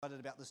Excited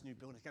about this new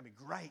building. It's going to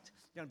be great.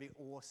 It's going to be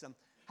awesome.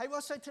 Hey,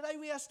 well, so today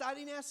we are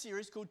starting our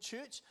series called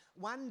Church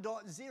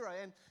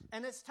 1.0,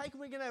 and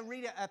we're going to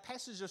read a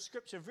passage of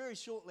Scripture very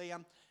shortly,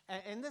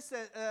 and this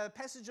is a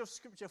passage of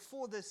Scripture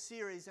for this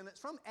series, and it's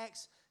from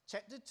Acts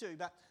chapter 2,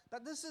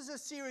 but this is a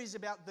series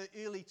about the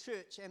early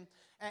church,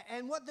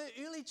 and what the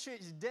early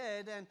church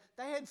did, and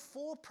they had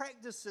four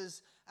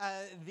practices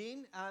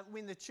then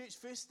when the church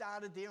first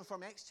started there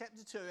from Acts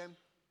chapter 2,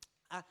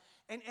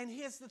 and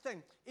here's the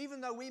thing,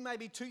 even though we may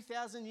be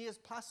 2,000 years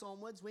plus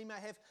onwards, we may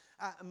have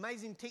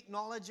amazing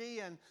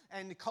technology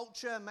and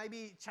culture may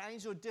be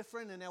changed or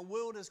different, and our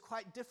world is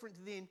quite different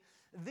then,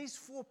 these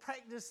four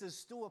practices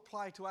still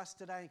apply to us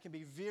today and can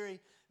be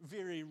very,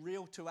 very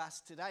real to us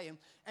today.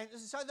 And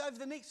so over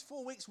the next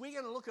 4 weeks, we're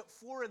going to look at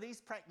four of these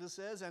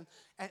practices and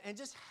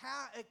just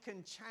how it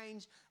can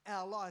change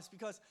our lives.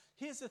 Because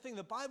here's the thing,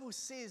 the Bible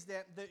says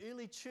that the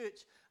early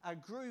church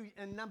grew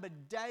in number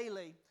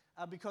daily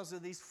because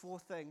of these four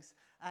things.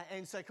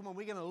 And so come on,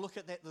 we're going to look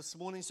at that this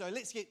morning. So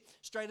let's get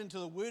straight into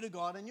the Word of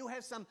God. And you'll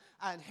have some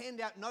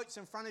handout notes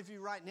in front of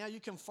you right now. You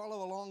can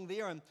follow along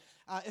there. And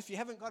if you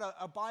haven't got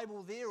a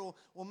Bible there, or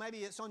maybe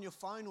it's on your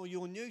phone, or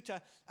you're new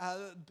to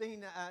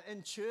being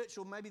in church,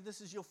 or maybe this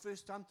is your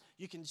first time,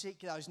 you can check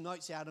those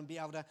notes out and be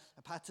able to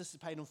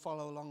participate and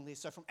follow along there.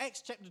 So from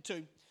Acts chapter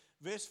 2,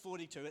 verse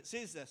 42, it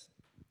says this.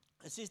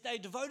 It says, they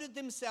devoted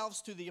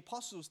themselves to the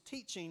apostles'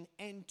 teaching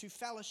and to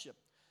fellowship,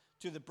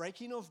 to the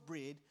breaking of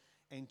bread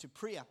and to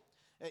prayer.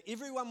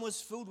 Everyone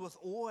was filled with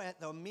awe at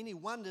the many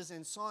wonders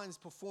and signs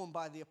performed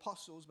by the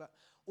apostles, but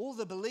all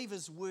the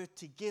believers were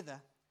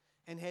together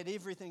and had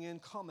everything in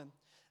common.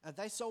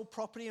 They sold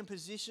property and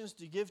possessions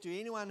to give to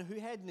anyone who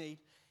had need.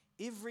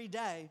 Every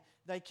day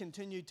they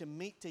continued to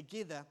meet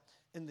together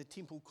in the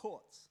temple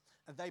courts.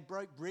 They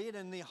broke bread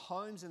in their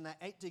homes and they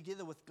ate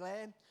together with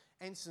glad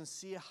and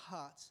sincere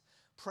hearts,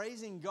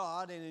 praising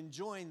God and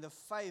enjoying the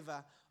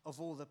favor of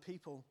all the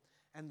people.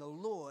 And the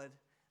Lord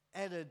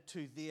added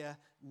to their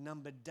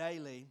number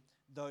daily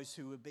those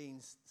who were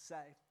being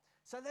saved.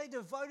 So they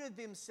devoted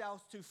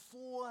themselves to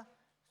four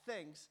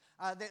things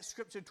that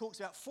Scripture talks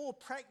about, four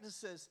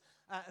practices.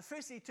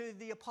 Firstly, to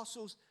the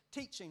apostles'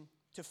 teaching,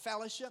 to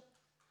fellowship,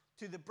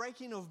 to the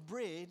breaking of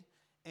bread,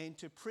 and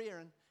to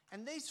prayer.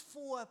 And these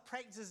four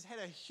practices had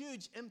a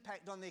huge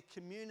impact on their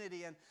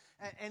community and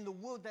the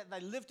world that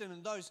they lived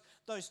in those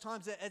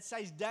times. It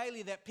says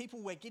daily that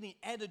people were getting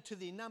added to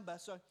their number.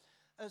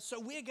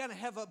 So we're going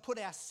to put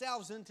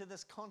ourselves into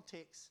this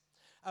context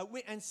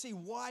and see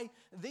why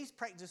these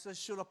practices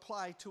should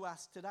apply to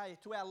us today,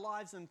 to our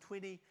lives in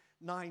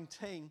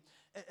 2019.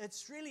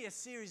 It's really a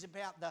series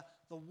about the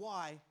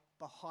why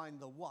behind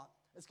the what.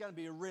 It's going to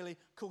be a really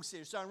cool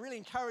series. So I really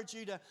encourage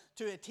you to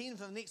attend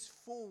for the next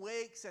 4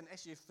 weeks, and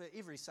actually for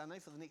every Sunday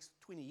for the next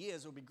 20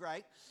 years will be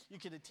great. You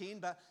can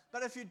attend, but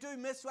if you do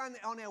miss one,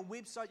 on our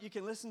website you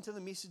can listen to the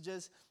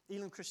messages,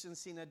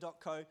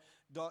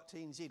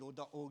 elimchristiancentre.co.nz or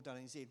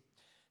 .org.nz.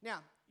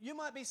 Now, you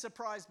might be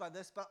surprised by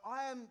this, but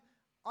I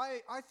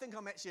think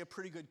I'm actually a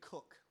pretty good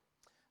cook.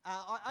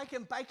 I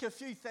can bake a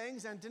few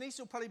things, and Denise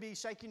will probably be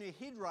shaking her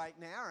head right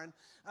now.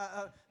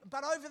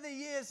 But over the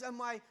years in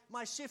my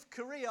chef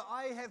career,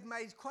 I have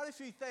made quite a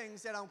few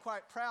things that I'm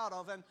quite proud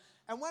of, and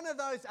one of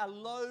those are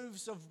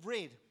loaves of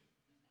bread.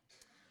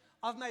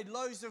 I've made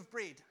loaves of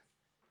bread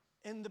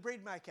in the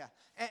bread maker,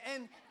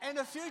 and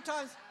a few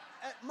times.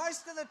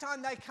 Most of the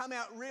time they come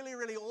out really,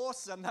 really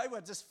awesome. They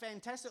were just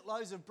fantastic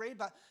loaves of bread,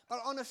 but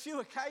on a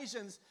few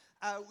occasions,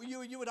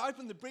 you would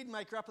open the bread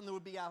maker up and there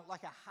would be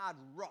like a hard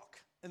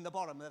rock in the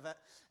bottom of it.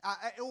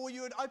 Or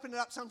you would open it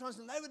up sometimes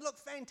and they would look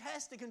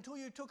fantastic until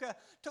you took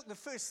the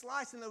first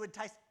slice and they would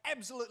taste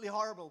absolutely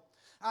horrible.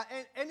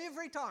 And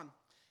every time,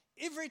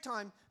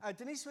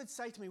 Denise would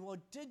say to me, well,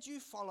 did you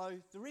follow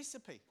the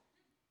recipe?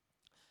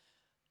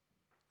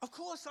 Of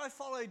course I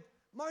followed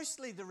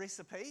mostly the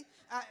recipe,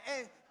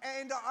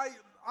 and I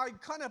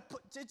kind of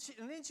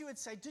and then she would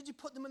say, did you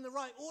put them in the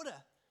right order?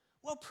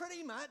 Well,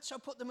 pretty much I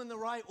put them in the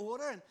right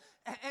order,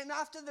 and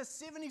after the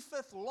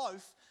 75th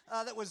loaf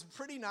that was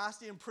pretty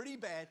nasty and pretty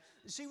bad,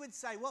 she would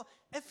say, well,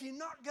 if you're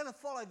not going to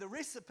follow the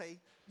recipe,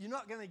 you're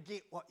not going to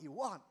get what you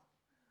want.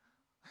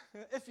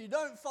 If you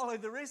don't follow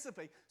the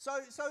recipe.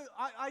 So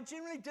I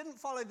generally didn't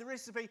follow the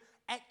recipe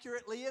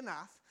accurately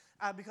enough,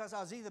 because I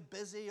was either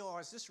busy or I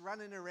was just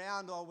running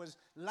around or I was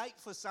late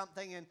for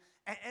something. And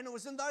it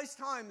was in those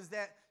times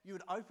that you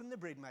would open the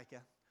bread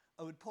maker,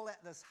 I would pull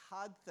out this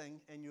hard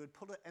thing and you would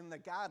put it in the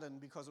garden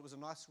because it was a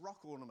nice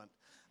rock ornament.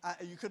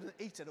 You couldn't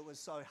eat it was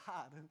so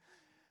hard.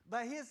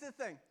 But here's the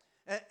thing.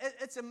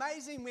 It's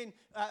amazing when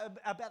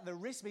about the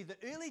recipe. The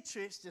early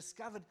church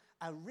discovered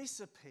a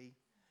recipe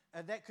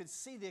that could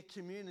see their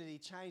community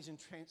change and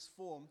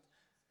transform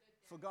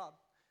for God.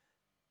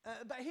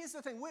 But here's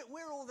the thing,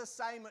 we're all the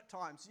same at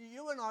times.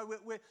 You and I,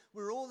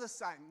 we're all the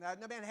same.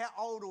 No matter how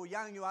old or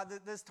young you are,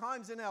 there's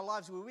times in our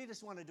lives where we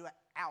just want to do it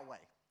our way.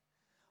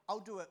 I'll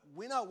do it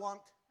when I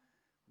want,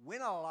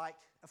 when I like.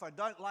 If I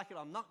don't like it,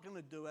 I'm not going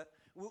to do it.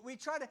 We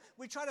try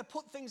to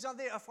put things on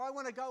there. If I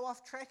want to go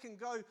off track and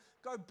go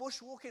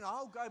bushwalking,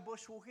 I'll go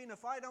bushwalking.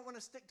 If I don't want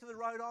to stick to the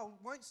road, I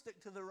won't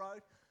stick to the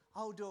road.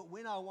 I'll do it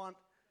when I want,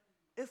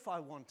 if I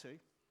want to.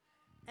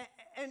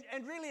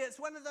 And really, it's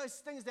one of those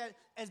things that,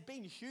 as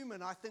being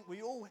human, I think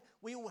we all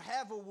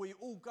have, or we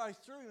all go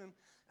through.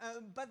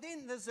 But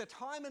then there's a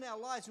time in our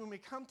lives when we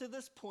come to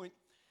this point,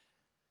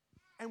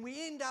 and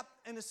we end up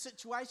in a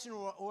situation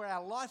or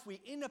our life,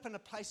 we end up in a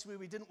place where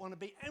we didn't want to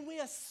be, and we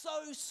are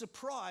so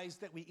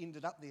surprised that we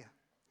ended up there.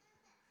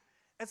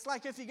 It's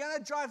like if you're going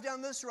to drive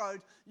down this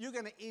road, you're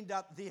going to end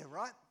up there,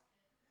 right?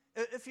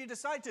 If you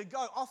decide to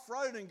go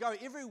off-road and go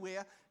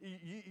everywhere,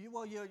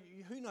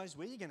 who knows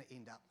where you're going to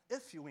end up,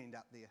 if you end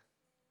up there.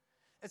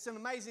 It's an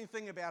amazing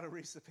thing about a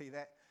recipe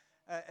that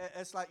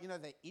it's like,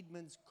 the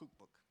Edmonds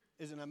cookbook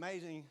is an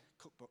amazing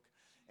cookbook.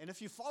 And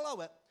if you follow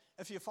it,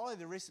 if you follow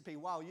the recipe,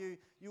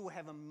 you will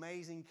have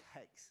amazing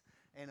cakes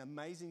and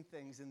amazing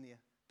things in there.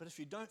 But if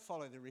you don't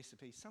follow the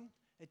recipe,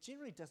 it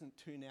generally doesn't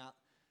turn out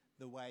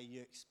the way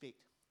you expect.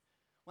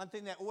 One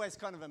thing that always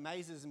kind of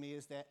amazes me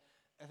is that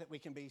we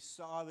can be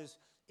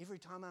every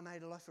time I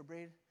made a loaf of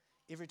bread,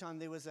 every time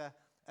there was a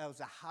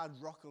hard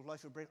rock of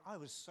loaf of bread, I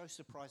was so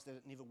surprised that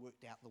it never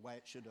worked out the way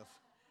it should have.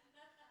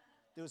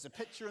 There was a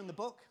picture in the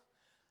book,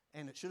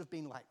 and it should have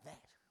been like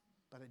that,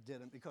 but it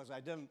didn't, because I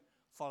didn't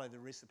follow the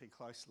recipe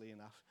closely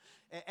enough.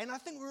 And I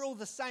think we're all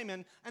the same,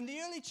 and the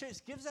early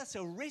church gives us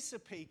a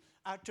recipe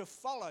to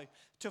follow,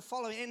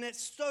 and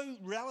it's so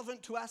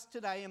relevant to us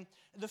today. And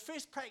the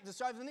first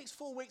practice, over the next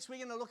 4 weeks, we're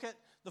going to look at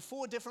the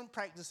 4 different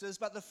practices,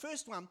 but the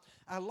first one,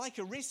 like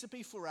a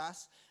recipe for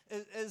us,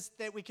 is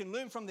that we can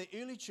learn from the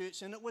early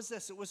church, and it was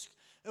this.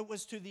 It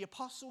was to the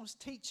apostles'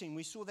 teaching.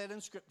 We saw that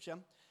in Scripture,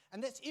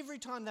 and that's every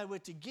time they were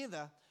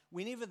together,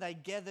 whenever they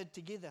gathered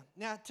together.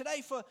 Now,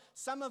 today, for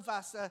some of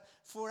us,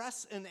 for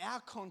us in our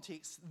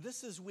context,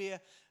 this is where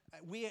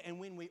and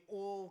when we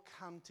all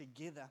come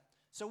together.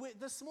 So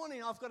this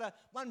morning, I've got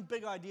one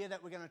big idea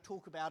that we're going to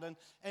talk about, and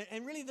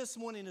really this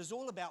morning is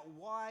all about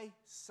why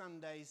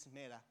Sundays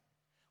matter.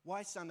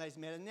 Why Sundays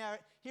matter. Now,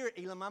 here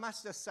at Elam, I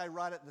must just say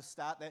right at the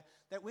start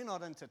that we're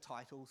not into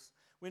titles.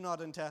 We're not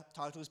into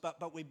titles,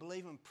 but we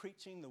believe in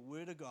preaching the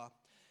Word of God.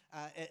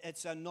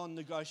 It's a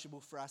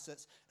non-negotiable for us.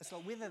 It's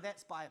like whether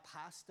that's by a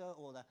pastor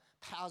or the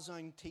Power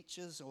Zone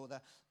teachers or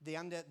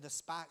the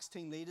Sparks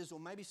team leaders or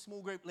maybe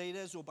small group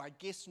leaders or by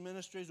guest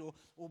ministries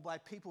or by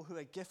people who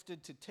are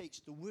gifted to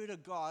teach. The Word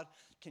of God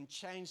can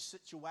change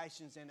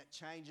situations and it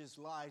changes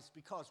lives.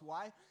 Because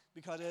why?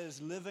 Because it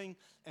is living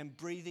and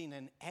breathing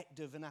and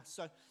active in us.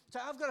 So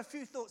I've got a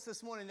few thoughts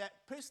this morning that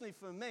personally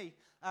for me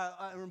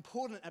are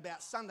important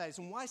about Sundays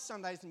and why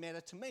Sundays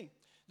matter to me.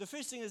 The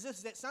first thing is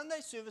this, that Sunday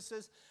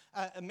services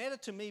matter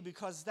to me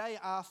because they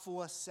are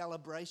for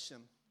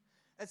celebration.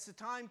 It's the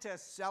time to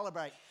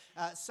celebrate.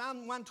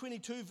 Psalm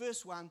 122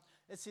 verse 1,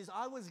 it says,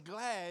 I was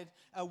glad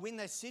when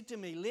they said to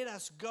me, let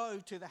us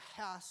go to the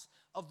house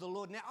of the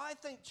Lord. Now, I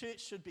think church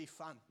should be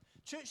fun.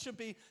 Church should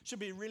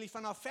be really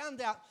fun. I found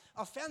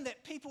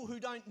that people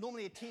who don't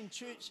normally attend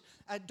church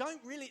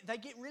they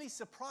get really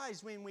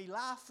surprised when we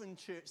laugh in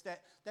church.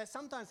 That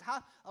sometimes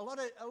a lot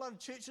of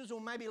churches, or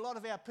maybe a lot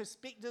of our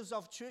perspectives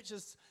of church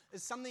is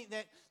something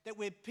that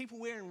where people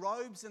wearing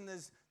robes and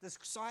there's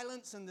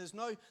silence and there's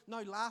no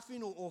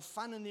laughing or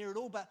fun in there at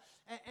all. But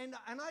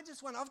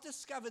I've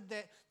discovered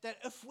that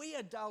if we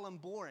are dull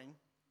and boring,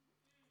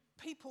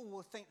 people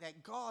will think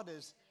that God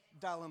is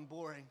dull and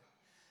boring.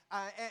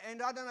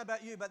 And I don't know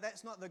about you, but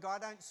that's not the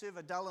God. I don't serve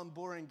a dull and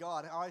boring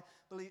God. I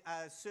believe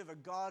serve a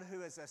God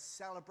who is a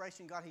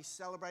celebration God. He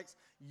celebrates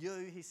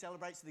you. He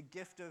celebrates the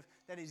gift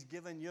that He's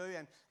given you.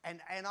 And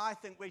I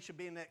think we should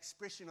be an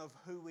expression of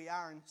who we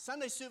are. And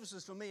Sunday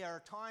services for me are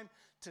a time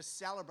to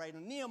celebrate.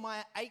 In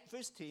Nehemiah 8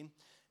 verse 10,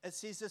 it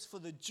says this, for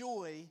the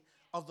joy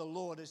of the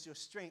Lord is your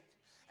strength.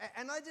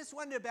 And I just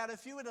wonder about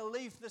if you were to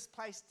leave this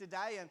place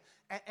today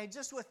and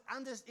just with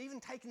even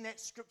taking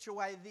that scripture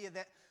away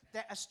there,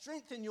 that a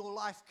strength in your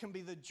life can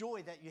be the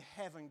joy that you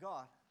have in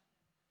God.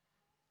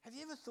 Have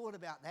you ever thought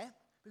about that?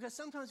 Because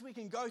sometimes we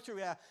can go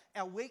through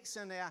our weeks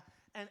and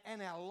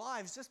our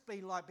lives just be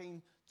like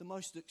being the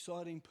most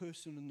exciting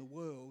person in the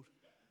world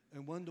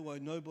and wonder why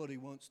nobody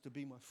wants to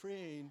be my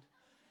friend.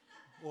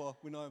 Or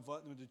when I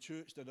invite them to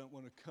church, they don't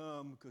want to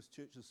come because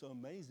church is so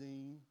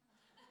amazing.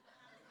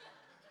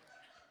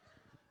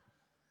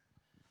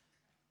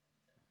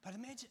 But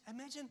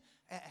imagine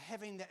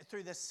having that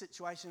through the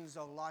situations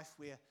of life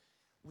where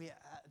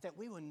that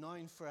we were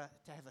known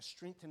to have a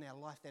strength in our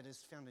life that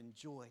is found in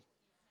joy.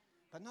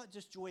 But not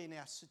just joy in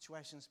our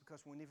situations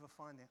because we'll never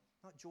find that.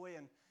 Not joy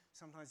in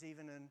sometimes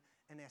even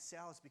in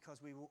ourselves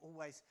because we will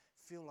always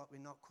feel like we're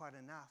not quite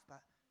enough.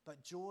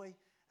 But joy,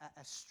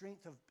 a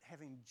strength of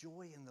having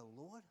joy in the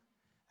Lord.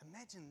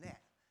 Imagine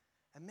that.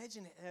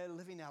 Imagine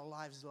living our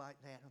lives like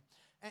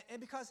that. And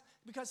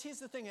because here's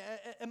the thing,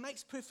 it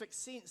makes perfect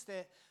sense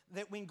that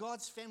when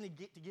God's family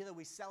get together,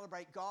 we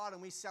celebrate God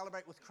and we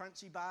celebrate with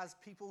crunchy bars.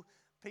 People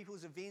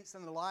people's events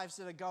and the lives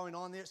that are going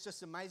on there. It's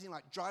just amazing,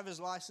 like driver's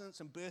license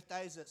and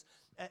birthdays.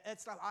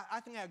 It's like, I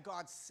think our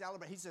God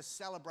celebrates. He's a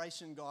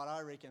celebration God,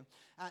 I reckon.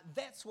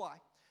 That's why.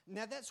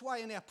 Now, that's why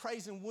in our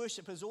praise and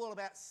worship is all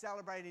about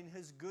celebrating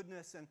His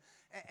goodness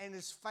and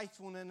His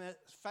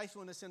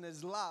faithfulness and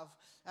His love,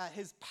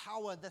 His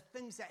power, the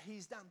things that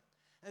He's done.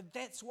 And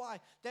that's why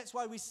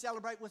we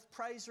celebrate with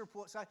praise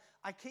reports.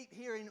 I keep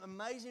hearing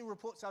amazing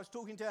reports. I was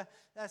talking to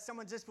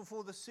someone just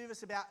before the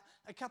service about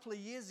a couple of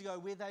years ago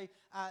where they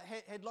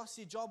had lost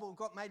their job or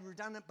got made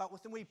redundant, but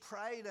within we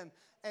prayed and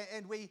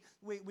we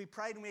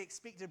prayed and we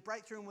expected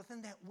breakthrough, and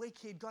within that week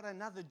he'd got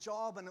another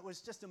job, and it was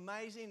just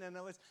amazing. And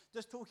I was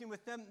just talking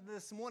with them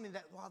this morning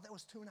that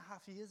was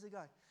 2.5 years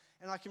ago.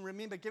 And I can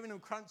remember giving them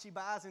crunchy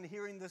bars and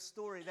hearing this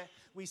story that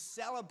we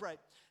celebrate.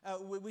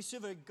 We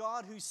serve a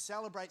God who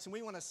celebrates, and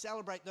we want to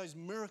celebrate those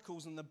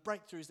miracles and the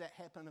breakthroughs that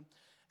happen.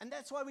 And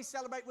that's why we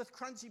celebrate with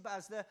crunchy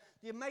bars,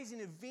 the amazing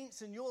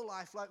events in your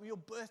life, like your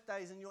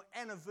birthdays and your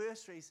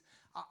anniversaries.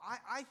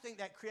 I think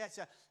that creates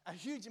a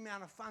huge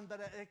amount of fun,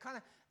 but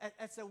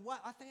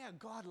I think our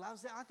God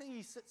loves that. I think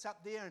He sits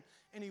up there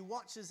and He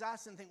watches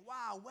us and thinks,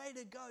 wow, way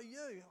to go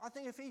you. I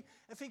think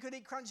if he could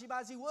eat crunchy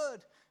bars, He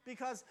would,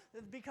 because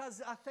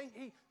I think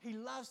he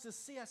loves to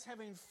see us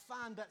having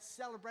fun, but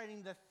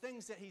celebrating the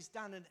things that He's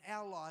done in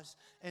our lives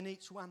in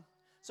each one.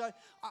 So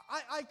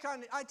I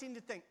tend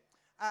to think,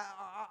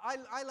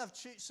 I love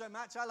church so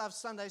much. I love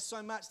Sundays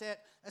so much that,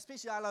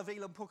 especially I love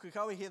Elam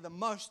Pukekohe here the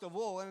most of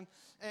all. And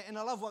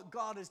I love what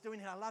God is doing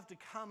here. I love to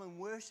come and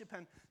worship.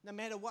 And no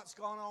matter what's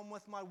going on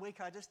with my week,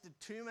 I just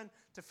determine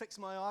to fix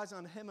my eyes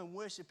on Him and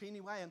worship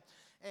anyway.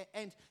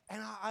 And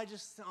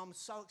I'm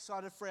so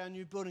excited for our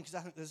new building, because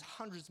I think there's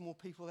hundreds more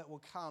people that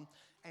will come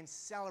and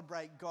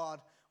celebrate God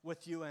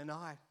with you and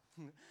I.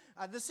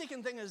 The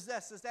second thing is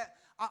this, is that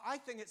I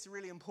think it's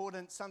really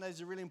important, Sundays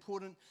are really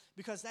important,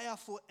 because they are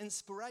for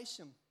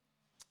inspiration.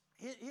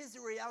 Here's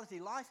the reality.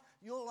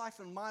 Your life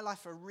and my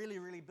life are really,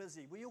 really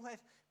busy. We all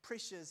have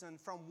pressures and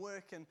from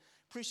work and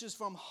pressures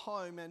from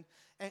home,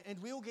 and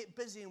we all get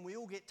busy and we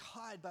all get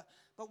tired,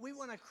 but we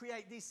want to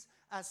create these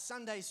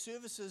Sunday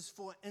services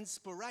for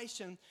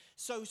inspiration,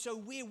 so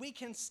where we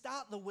can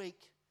start the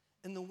week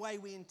in the way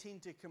we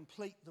intend to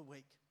complete the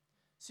week.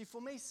 See,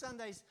 for me,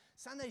 Sundays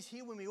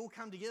here when we all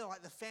come together,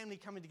 like the family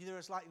coming together,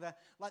 it's like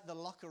the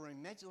locker room.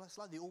 Imagine it's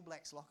like the All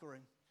Blacks locker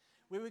room,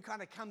 where we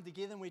kind of come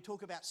together and we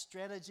talk about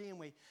strategy, and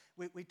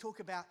we talk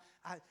about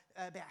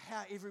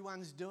how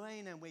everyone's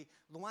doing, and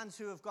the ones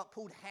who have got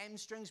pulled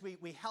hamstrings, we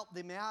help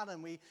them out,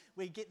 and we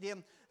get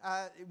them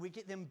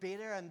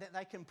better, and that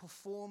they can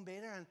perform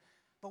better.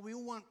 But we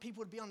all want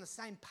people to be on the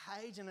same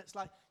page, and it's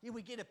like,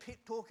 we get a pep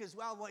talk as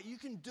well. Well, you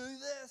can do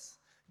this.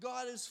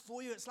 God is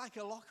for you. It's like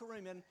a locker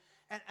room, and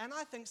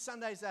I think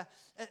Sundays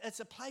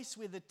it's a place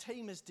where the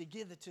team is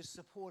together to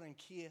support and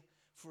care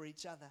for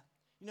each other.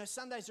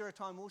 Sundays are a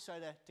time also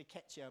to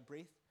catch our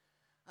breath.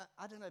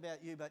 I don't know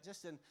about you, but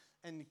just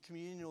in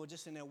communion or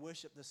just in our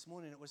worship this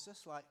morning, it was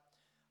just like,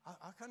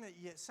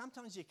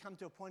 sometimes you come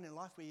to a point in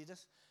life where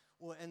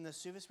or in the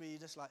service where you're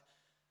just like,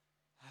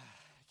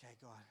 okay,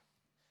 God,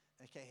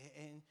 okay,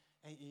 and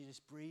you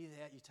just breathe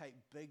out, you take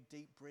big,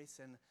 deep breaths,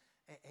 and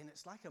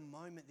it's like a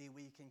moment there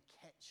where you can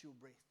catch your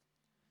breath.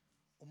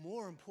 Or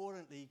more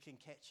importantly, you can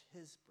catch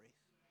His breath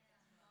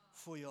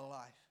for your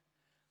life.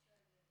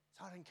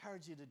 So I'd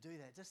encourage you to do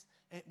that. Just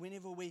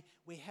whenever we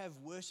have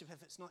worship,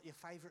 if it's not your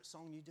favorite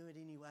song, you do it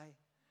anyway.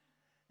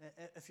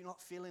 If you're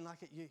not feeling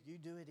like it, you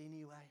do it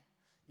anyway.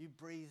 You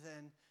breathe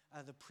in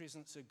the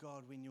presence of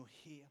God when you're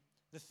here.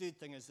 The third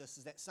thing is this,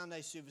 is that Sunday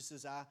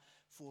services are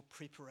for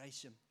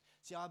preparation.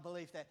 See, I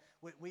believe that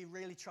we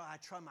really I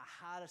try my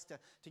hardest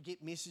to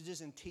get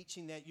messages and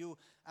teaching that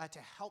to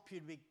help you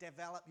to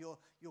develop your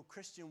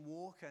Christian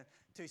walk,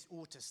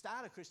 or to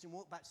start a Christian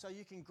walk, but so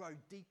you can grow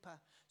deeper,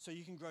 so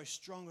you can grow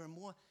stronger and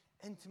more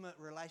intimate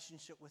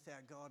relationship with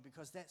our God,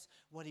 because that's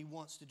what He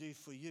wants to do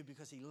for you,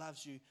 because He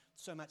loves you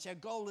so much. Our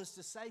goal is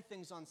to say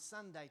things on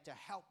Sunday to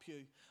help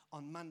you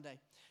on Monday.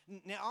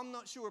 Now, I'm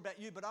not sure about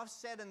you, but I've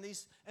sat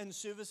in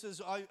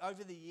services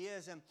over the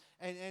years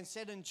and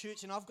sat in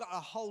church, and I've got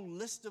a whole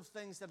list of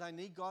things that I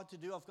need God to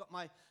do. I've got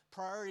my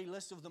priority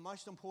list of the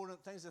most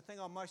important things, the thing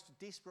I'm most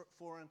desperate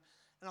for, and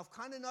I've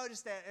kind of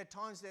noticed that at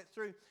times that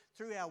through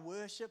our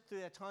worship,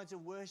 through our times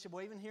of worship,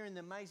 or even hearing the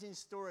amazing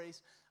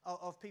stories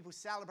of people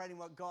celebrating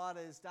what God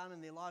has done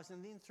in their lives,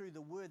 and then through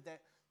the Word,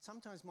 that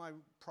sometimes my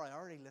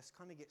priority list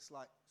kind of gets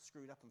like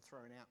screwed up and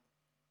thrown out,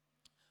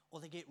 or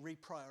they get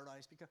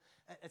reprioritized, because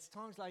it's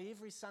times like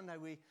every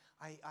Sunday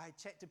I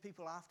chat to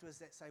people afterwards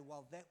that say,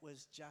 well, that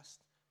was just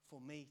for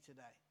me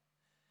today.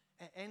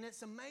 And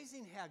it's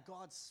amazing how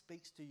God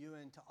speaks to you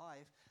and to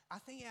I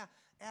think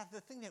the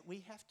thing that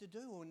we have to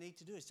do or need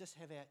to do is just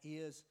have our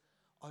ears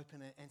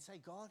open and say,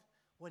 God,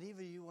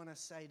 whatever you want to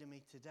say to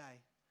me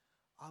today,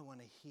 I want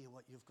to hear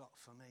what you've got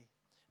for me.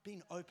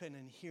 Being open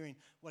and hearing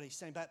what He's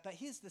saying. But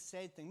here's the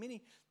sad thing.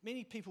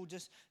 Many people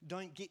just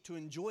don't get to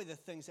enjoy the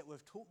things that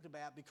we've talked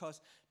about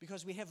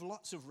because we have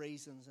lots of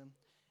reasons.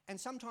 And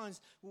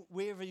sometimes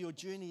wherever your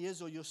journey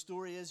is or your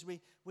story is,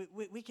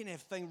 we can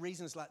have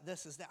reasons like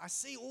this, is that I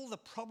see all the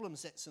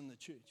problems that's in the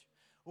church.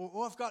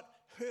 Or I've got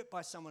hurt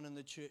by someone in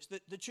the church.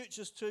 The church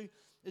is too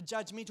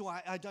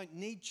judgmental. I don't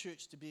need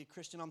church to be a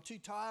Christian. I'm too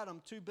tired.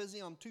 I'm too busy.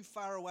 I'm too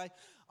far away.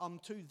 I'm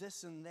too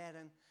this and that.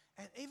 And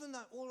even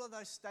though all of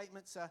those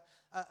statements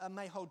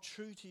may hold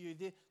true to you,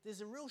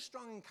 there's a real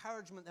strong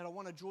encouragement that I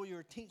want to draw your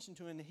attention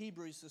to in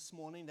Hebrews this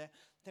morning,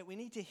 that we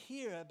need to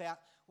hear about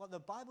what the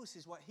Bible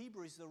says, what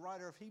Hebrews, the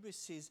writer of Hebrews,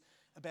 says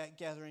about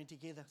gathering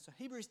together. So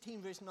Hebrews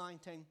 10, verse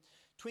 19,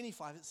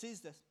 25, it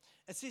says this.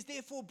 It says,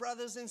 therefore,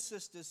 brothers and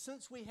sisters,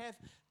 since we have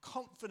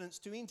confidence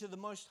to enter the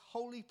most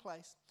holy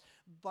place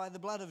by the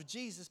blood of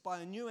Jesus, by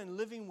a new and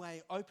living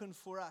way opened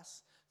for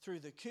us through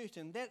the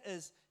curtain, that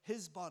is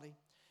his body.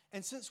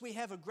 And since we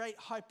have a great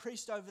high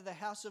priest over the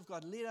house of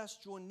God, let us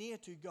draw near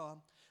to God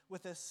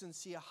with a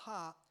sincere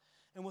heart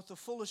and with the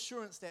full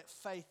assurance that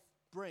faith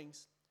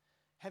brings,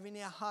 having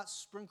our hearts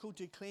sprinkled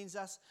to cleanse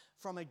us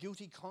from a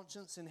guilty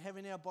conscience and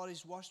having our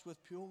bodies washed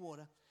with pure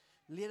water.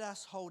 Let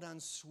us hold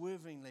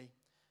unswervingly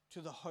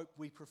to the hope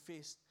we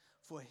profess,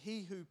 for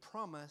he who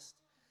promised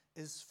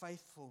is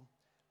faithful.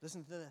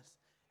 Listen to this.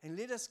 And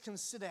let us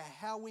consider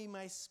how we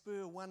may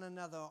spur one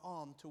another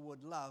on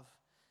toward love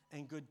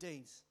and good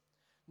deeds,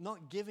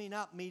 not giving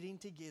up meeting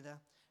together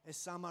as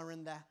some are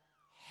in the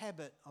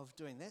habit of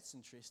doing. That's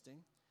interesting.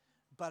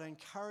 But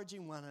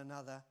encouraging one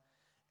another,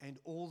 and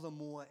all the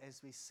more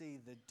as we see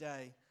the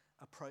day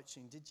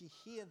approaching. Did you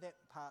hear that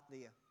part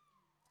there?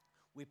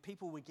 Where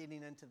people were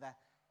getting into the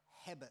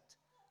habit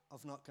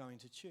of not going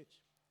to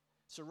church.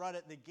 So right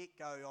at the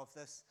get-go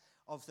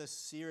of this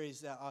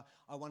series,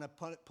 I want to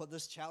put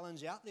this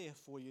challenge out there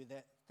for you,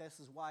 that this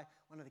is why,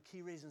 one of the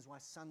key reasons why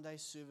Sunday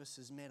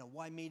services matter,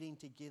 why meeting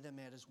together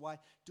matters, why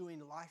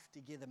doing life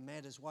together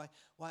matters, why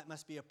it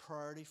must be a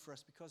priority for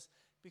us,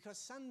 because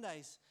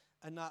Sundays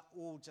are not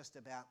all just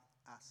about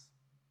us.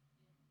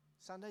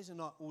 Sundays are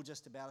not all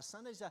just about us.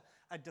 Sundays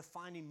are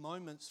defining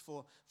moments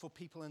for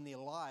people in their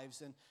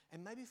lives,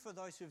 and maybe for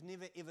those who've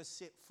never ever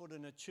set foot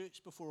in a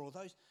church before, or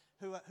those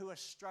who are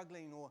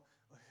struggling or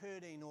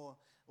hurting or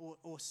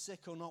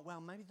sick or not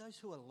well, maybe those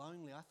who are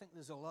lonely. I think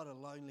there's a lot of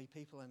lonely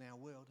people in our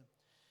world.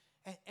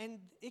 And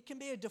it can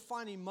be a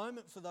defining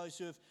moment for those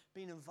who have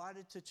been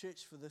invited to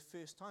church for the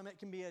first time. It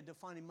can be a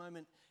defining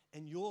moment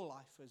in your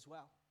life as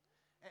well.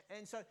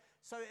 And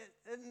so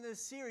in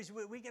this series,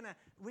 we're gonna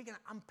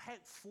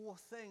unpack 4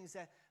 things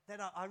that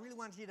I really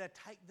want you to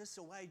take this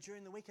away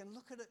during the week and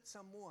look at it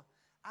some more.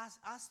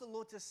 Ask the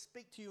Lord to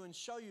speak to you and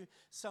show you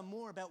some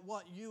more about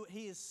what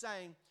He is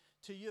saying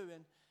to you.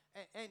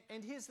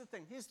 And here's the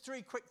thing. Here's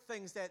 3 quick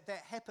things that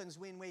happens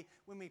when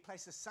we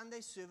place a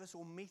Sunday service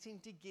or meeting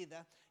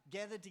together,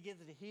 gather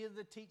together to hear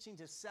the teaching,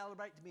 to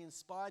celebrate, to be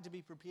inspired, to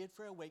be prepared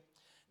for our week.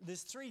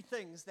 There's 3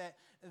 things that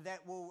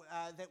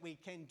we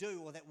can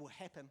do or that will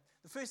happen.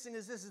 The first thing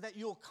is this, is that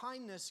your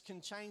kindness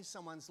can change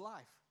someone's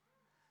life.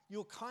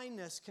 Your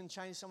kindness can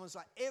change someone's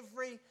life.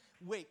 Every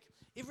week,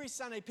 every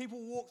Sunday,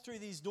 people walk through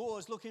these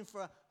doors looking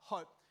for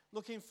hope,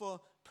 looking for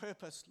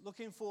purpose,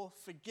 looking for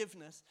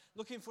forgiveness,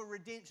 looking for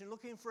redemption,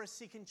 looking for a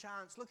second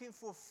chance, looking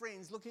for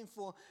friends, looking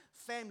for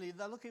family.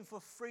 They're looking for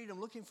freedom,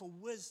 looking for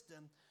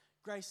wisdom,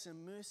 grace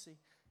and mercy.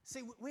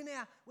 See, when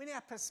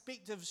our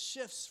perspective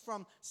shifts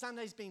from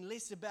Sundays being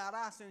less about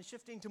us and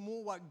shifting to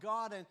more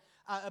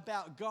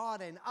about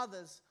God and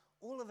others,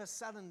 all of a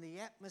sudden the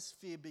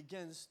atmosphere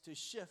begins to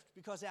shift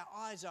because our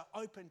eyes are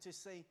open to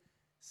see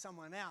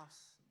someone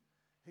else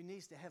who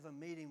needs to have a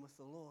meeting with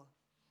the Lord.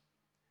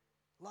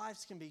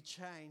 Lives can be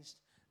changed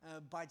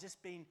by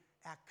just being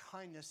our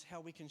kindness, how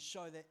we can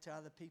show that to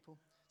other people.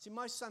 See,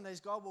 most Sundays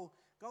God will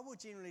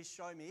generally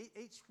show me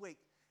each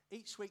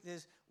week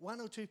there's 1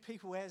 or 2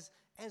 people as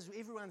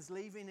everyone's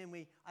leaving,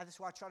 and that's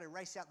why I try to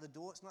race out the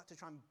door. It's not to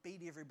try and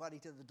beat everybody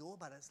to the door,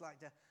 but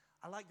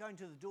I like going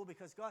to the door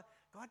because God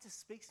just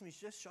speaks to me,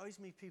 just shows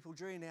me people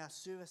during our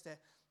service that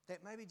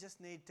maybe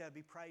just need to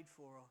be prayed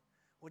for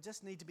or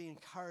just need to be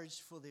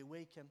encouraged for their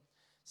week. And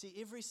see,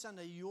 every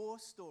Sunday, your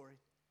story,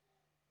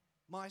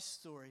 my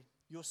story,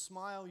 your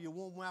smile, your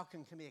warm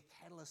welcome can be a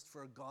catalyst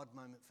for a God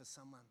moment for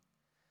someone.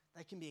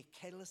 They can be a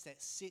catalyst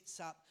that sets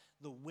up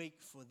the week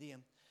for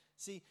them.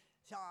 See,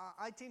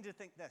 I tend to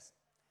think this.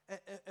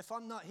 If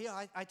I'm not here,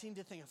 I tend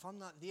to think if I'm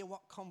not there,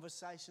 what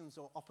conversations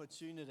or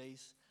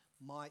opportunities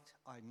might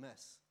I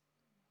miss?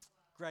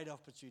 Great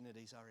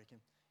opportunities, I reckon.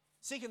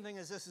 Second thing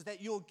is this, is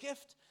that your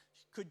gift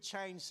could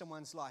change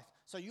someone's life.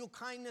 So your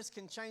kindness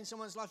can change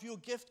someone's life. Your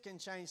gift can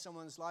change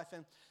someone's life.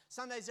 And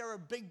Sundays are a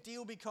big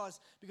deal because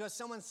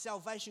someone's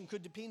salvation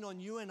could depend on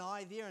you and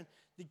I there. And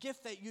the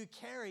gift that you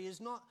carry is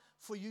not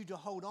for you to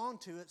hold on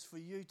to. It's for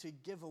you to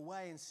give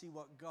away and see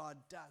what God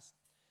does.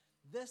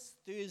 This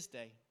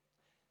Thursday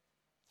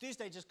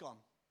just gone,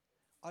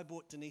 I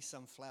bought Denise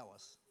some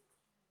flowers.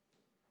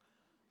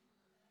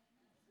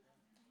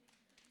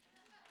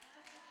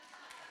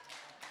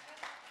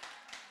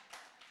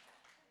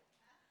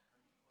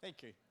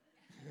 Thank you.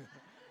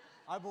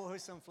 I bought her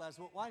some flowers.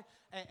 Why?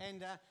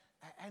 And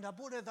And I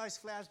bought her those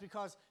flowers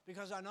because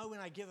I know when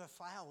I give her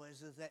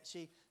flowers is that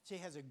she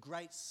has a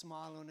great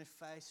smile on her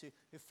face.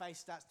 Her face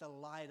starts to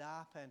light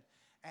up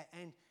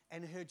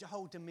and her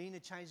whole demeanor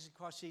changes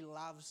because she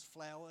loves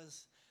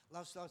flowers.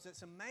 Loves flowers.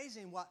 It's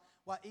amazing what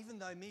even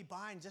though me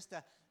buying just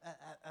a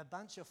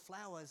bunch of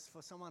flowers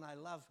for someone I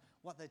love,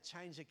 what the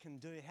change it can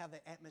do, how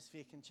the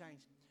atmosphere can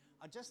change.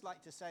 I'd just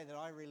like to say that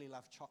I really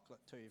love chocolate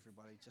too,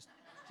 everybody. Just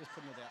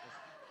putting it out there.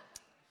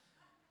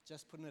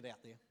 Just putting it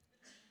out there.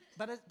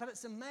 But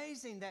it's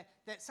amazing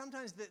that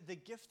sometimes the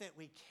gift that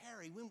we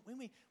carry, when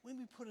we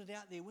put it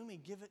out there, when we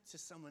give it to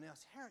someone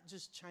else, how it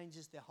just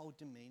changes their whole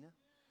demeanor.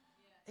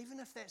 Yeah. Even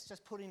if that's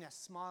just putting a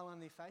smile on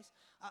their face.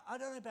 I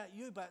don't know about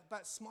you,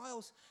 but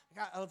smiles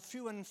are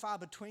few and far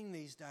between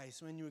these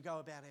days when you go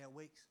about our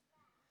weeks.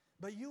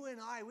 But you and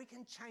I, we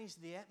can change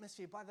the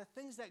atmosphere by the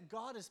things that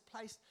God has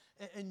placed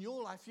in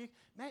your life.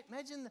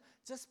 Imagine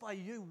just by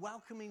you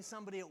welcoming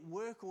somebody at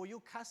work or your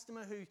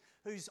customer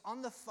who's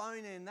on the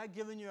phone and they're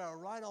giving you a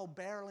right old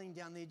barreling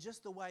down there,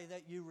 just the way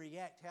that you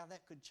react, how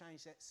that could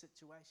change that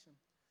situation.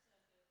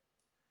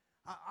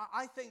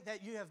 I think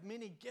that you have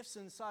many gifts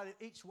inside of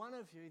each one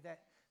of you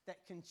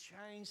that can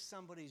change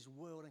somebody's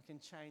world and can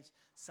change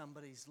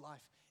somebody's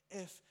life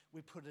if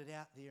we put it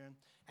out there.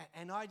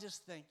 And I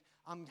just think,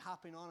 I'm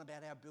harping on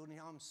about our building.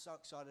 I'm so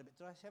excited.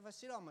 Have I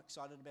said I'm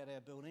excited about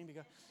our building?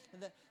 Because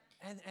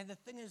and the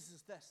thing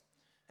is this,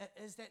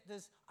 is that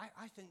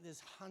I think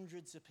there's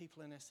hundreds of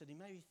people in our city,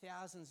 maybe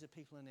thousands of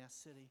people in our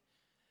city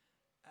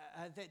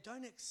that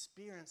don't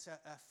experience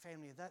a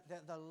family, that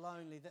they're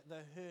lonely, that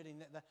they're hurting,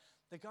 that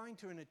they're going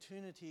to an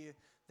eternity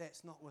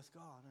that's not with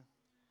God.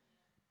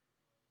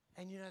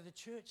 And you know, the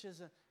church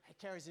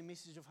carries a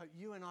message of hope.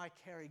 You and I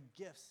carry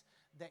gifts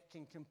that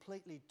can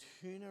completely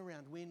turn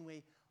around when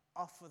we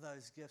offer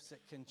those gifts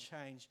that can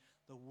change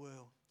the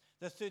world.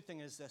 The third thing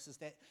is this, is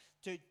that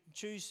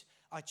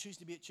I choose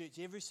to be at church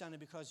every Sunday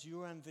because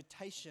your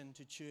invitation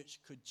to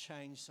church could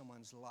change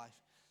someone's life.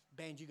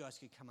 Band, you guys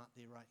could come up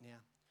there right now.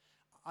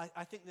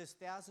 I think there's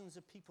thousands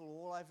of people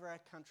all over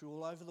our country,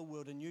 all over the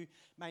world, and you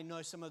may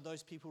know some of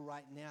those people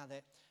right now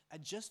that are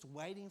just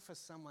waiting for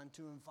someone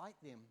to invite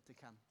them to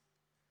come.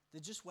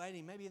 They're just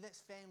waiting. Maybe that's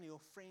family or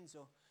friends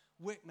or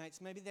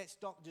workmates. Maybe that's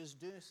doctors,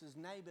 nurses,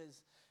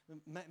 neighbours.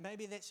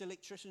 Maybe that's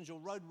electricians or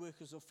road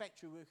workers or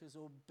factory workers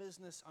or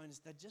business owners.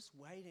 They're just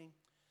waiting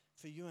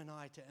for you and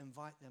I to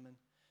invite them.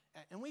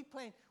 And we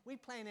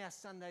plan our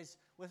Sundays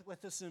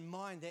with this in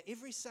mind, that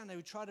every Sunday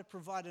we try to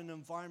provide an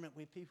environment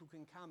where people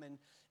can come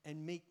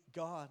and meet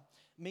God,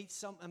 meet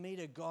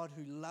a God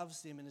who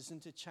loves them and is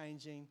into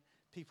changing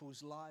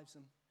people's lives.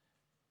 And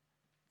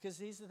because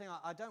here's the thing,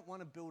 I don't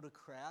want to build a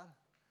crowd.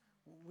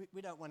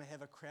 We don't want to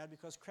have a crowd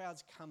because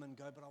crowds come and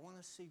go, but I want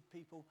to see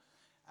people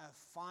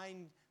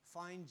find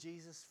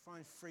Jesus,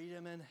 find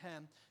freedom in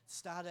him,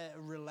 start a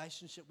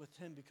relationship with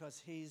him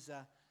because he's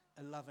a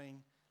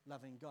loving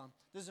God.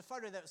 There's a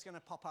photo that's going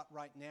to pop up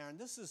right now, and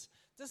this is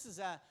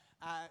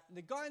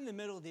the guy in the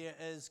middle there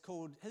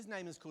his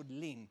name is called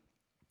Len.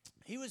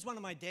 He was one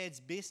of my dad's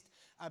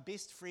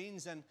best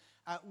friends, and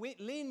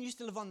Len used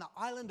to live on the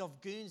island of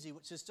Guernsey,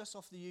 which is just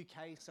off the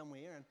UK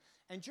somewhere.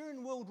 And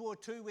during World War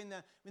II,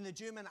 when the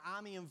German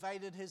army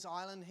invaded his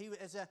island, he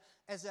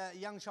as a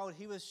young child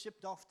he was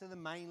shipped off to the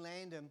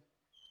mainland. And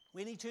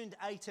when he turned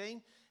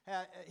 18,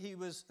 he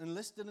was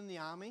enlisted in the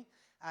army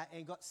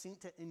and got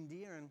sent to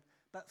India.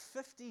 But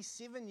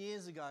 57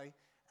 years ago,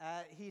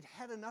 he'd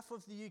had enough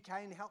of the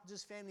UK and helped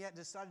his family out,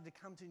 decided to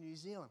come to New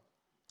Zealand.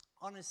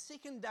 On his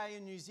second day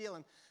in New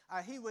Zealand,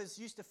 he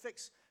used to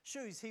fix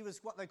shoes. He was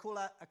what they call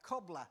a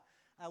cobbler,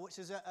 which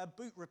is a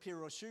boot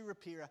repairer or shoe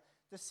repairer.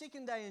 The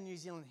second day in New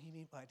Zealand, he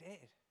met my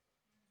dad.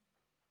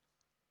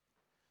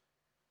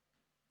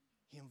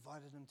 He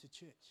invited him to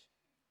church.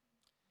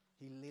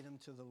 He led him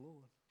to the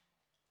Lord.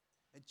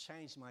 It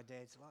changed my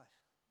dad's life.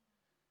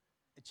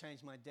 It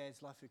changed my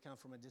dad's life, who come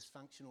from a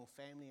dysfunctional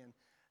family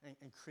and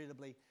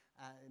incredibly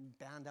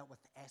bound up with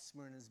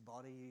asthma in his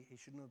body. He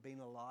shouldn't have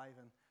been alive.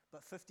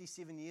 But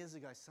 57 years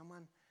ago,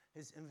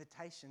 his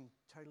invitation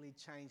totally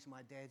changed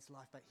my dad's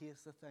life. But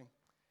here's the thing.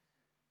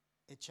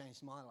 It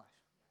changed my life.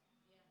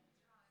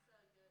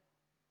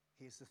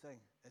 Here's the thing.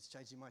 It's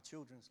changing my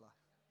children's life.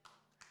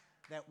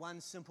 That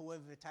one simple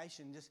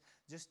invitation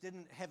just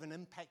didn't have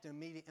an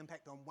immediate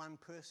impact on one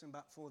person,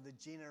 but for the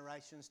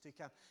generations to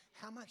come.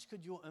 How much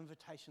could your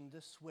invitation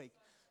this week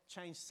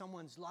change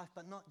someone's life,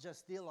 but not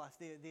just their life,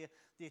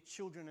 their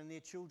children and their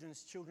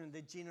children's children,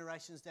 the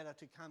generations that are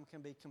to come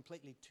can be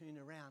completely turned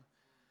around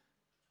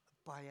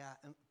by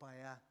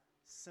a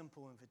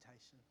simple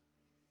invitation.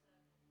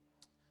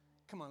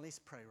 Come on, let's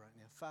pray right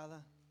now.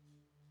 Father,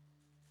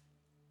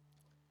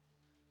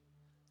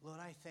 Lord,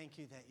 I thank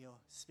you that you're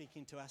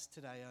speaking to us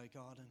today, oh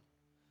God. And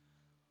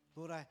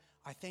Lord,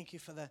 I thank you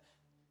for the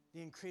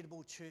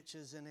incredible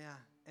churches in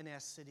our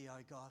city,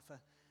 oh God, for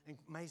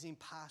amazing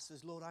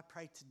pastors. Lord, I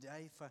pray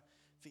today for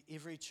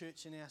every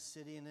church in our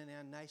city and in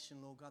our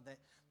nation, Lord God,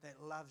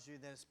 that loves you,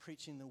 that is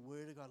preaching the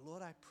word of God.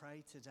 Lord, I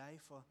pray today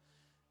for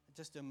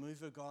just a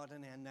move of God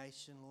in our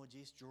nation, Lord,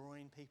 yes,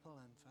 drawing people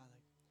and,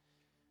 Father,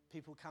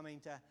 people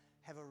coming to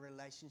have a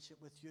relationship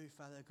with you,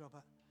 Father God,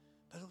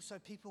 but also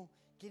people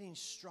getting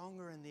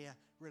stronger in their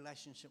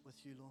relationship with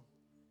you, Lord.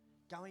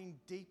 Going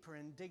deeper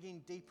and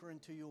digging deeper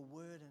into your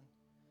word, and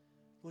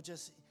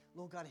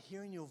Lord God,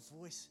 hearing your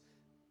voice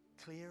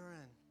clearer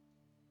and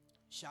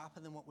sharper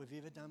than what we've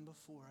ever done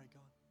before, oh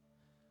God.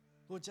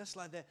 Lord, just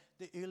like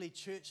the early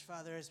church,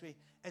 Father, as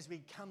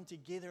we come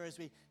together, as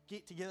we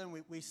get together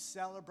and we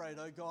celebrate,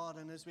 oh God,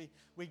 and as we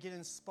get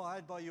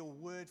inspired by your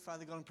word,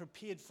 Father God, and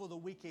prepared for the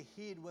week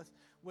ahead with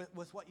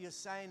what you're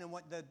saying and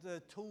what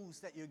the tools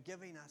that you're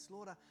giving us.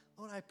 Lord,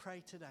 I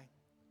pray today.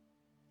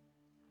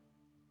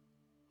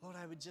 Lord,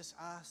 I would just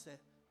ask that,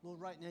 Lord,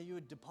 right now you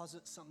would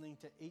deposit something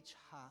to each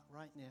heart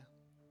right now.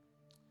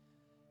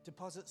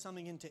 Deposit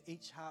something into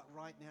each heart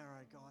right now,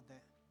 oh God,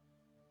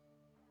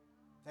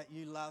 that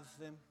you love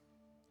them,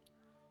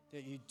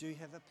 that you do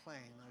have a plan,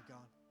 oh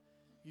God.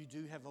 You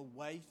do have a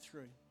way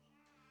through.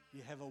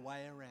 You have a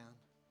way around.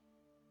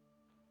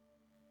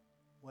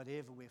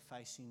 Whatever we're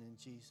facing in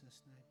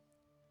Jesus' name.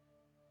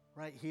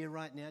 Right here,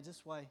 right now,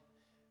 just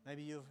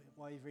maybe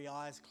while every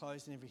eye is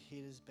closed and every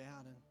head is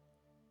bowed. And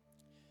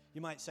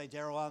you might say,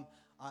 Daryl,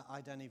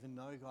 I don't even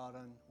know God.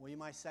 Or you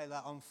might say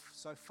that I'm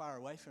so far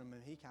away from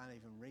him, he can't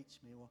even reach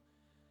me. Well,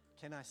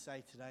 can I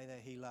say today that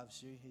he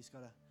loves you? He's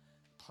got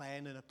a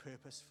plan and a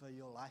purpose for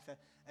your life.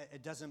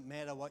 It doesn't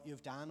matter what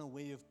you've done or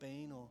where you've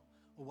been or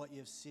what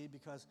you've said,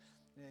 because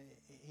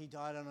he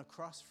died on a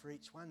cross for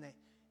each one.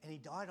 And he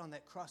died on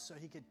that cross so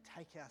he could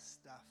take our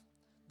stuff,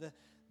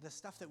 the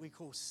stuff that we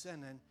call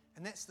sin,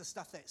 and that's the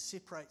stuff that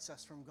separates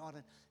us from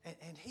God.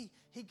 And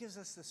he gives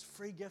us this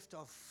free gift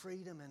of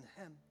freedom in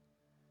him.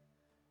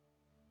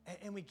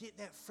 And we get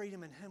that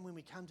freedom in him when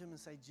we come to him and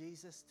say,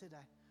 Jesus, today,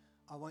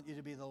 I want you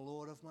to be the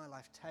Lord of my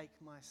life. Take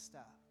my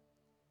stuff.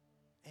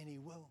 And he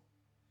will.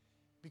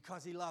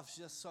 Because he loves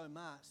us so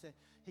much that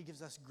he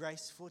gives us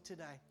grace for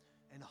today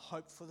and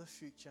hope for the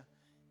future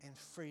and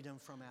freedom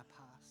from our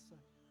past.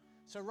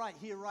 So right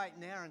here, right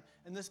now, and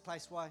in this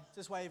place,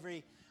 just while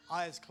every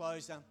eye is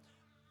closed,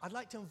 I'd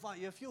like to invite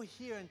you, if you're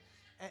here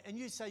and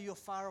you say you're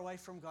far away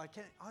from God,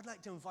 I'd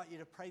like to invite you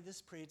to pray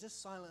this prayer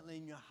just silently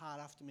in your heart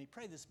after me.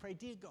 Pray this prayer.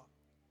 Dear God,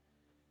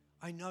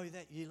 I know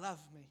that you love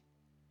me.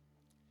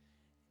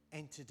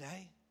 And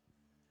today,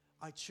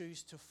 I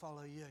choose to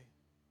follow you.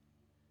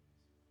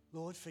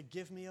 Lord,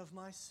 forgive me of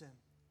my sin.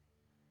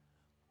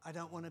 I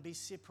don't want to be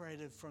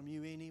separated from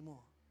you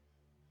anymore.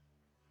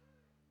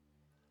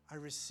 I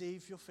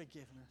receive your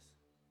forgiveness.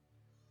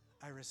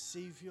 I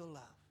receive your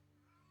love.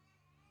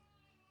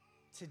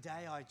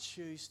 Today, I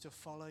choose to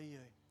follow you.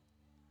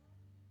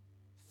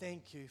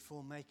 Thank you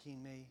for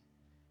making me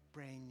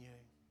brand new.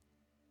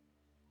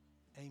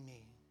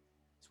 Amen.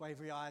 That's why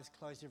every eye is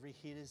closed, every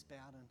head is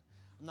bowed. And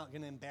I'm not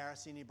going to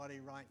embarrass anybody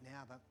right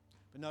now, but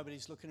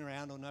nobody's looking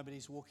around or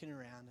nobody's walking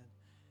around.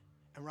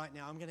 And right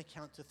now, I'm going to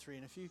count to 3.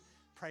 And if you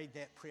prayed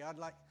that prayer,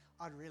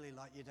 I'd really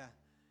like you to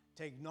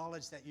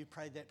acknowledge that you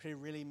prayed that prayer,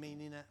 really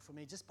meaning it for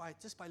me, just by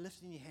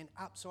lifting your hand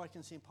up so I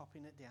can see him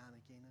popping it down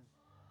again.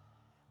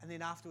 And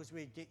then afterwards,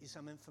 we'd get you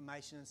some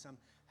information and some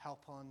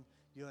help on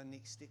your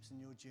next steps in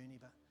your journey.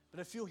 But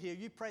if you're here,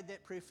 you prayed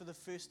that prayer for the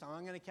first time,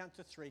 I'm going to count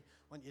to 3. I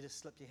want you to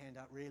slip your hand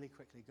up really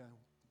quickly. Go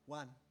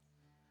 1,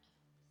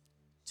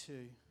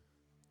 2,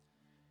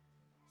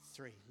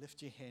 3.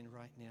 Lift your hand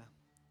right now.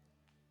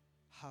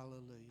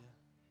 Hallelujah.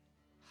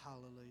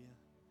 Hallelujah.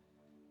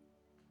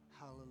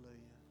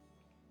 Hallelujah.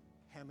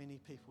 How many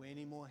people?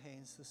 Any more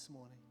hands this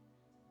morning?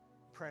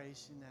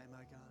 Praise your name, oh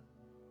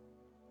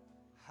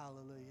God.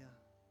 Hallelujah.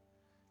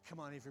 Come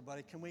on,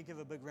 everybody. Can we give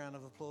a big round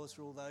of applause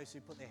for all those who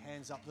put their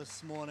hands up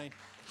this morning?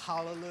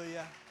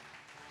 Hallelujah.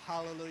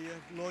 Hallelujah.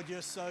 Lord,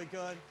 you're so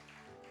good.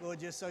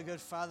 Lord, you're so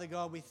good. Father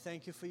God, we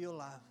thank you for your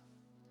love.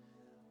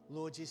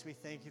 Lord Jesus, we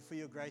thank you for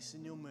your grace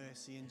and your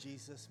mercy in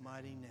Jesus'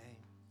 mighty name.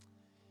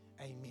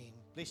 Amen.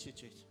 Bless you,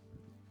 church.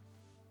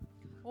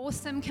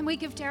 Awesome. Can we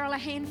give Daryl a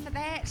hand for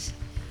that?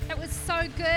 That was so good.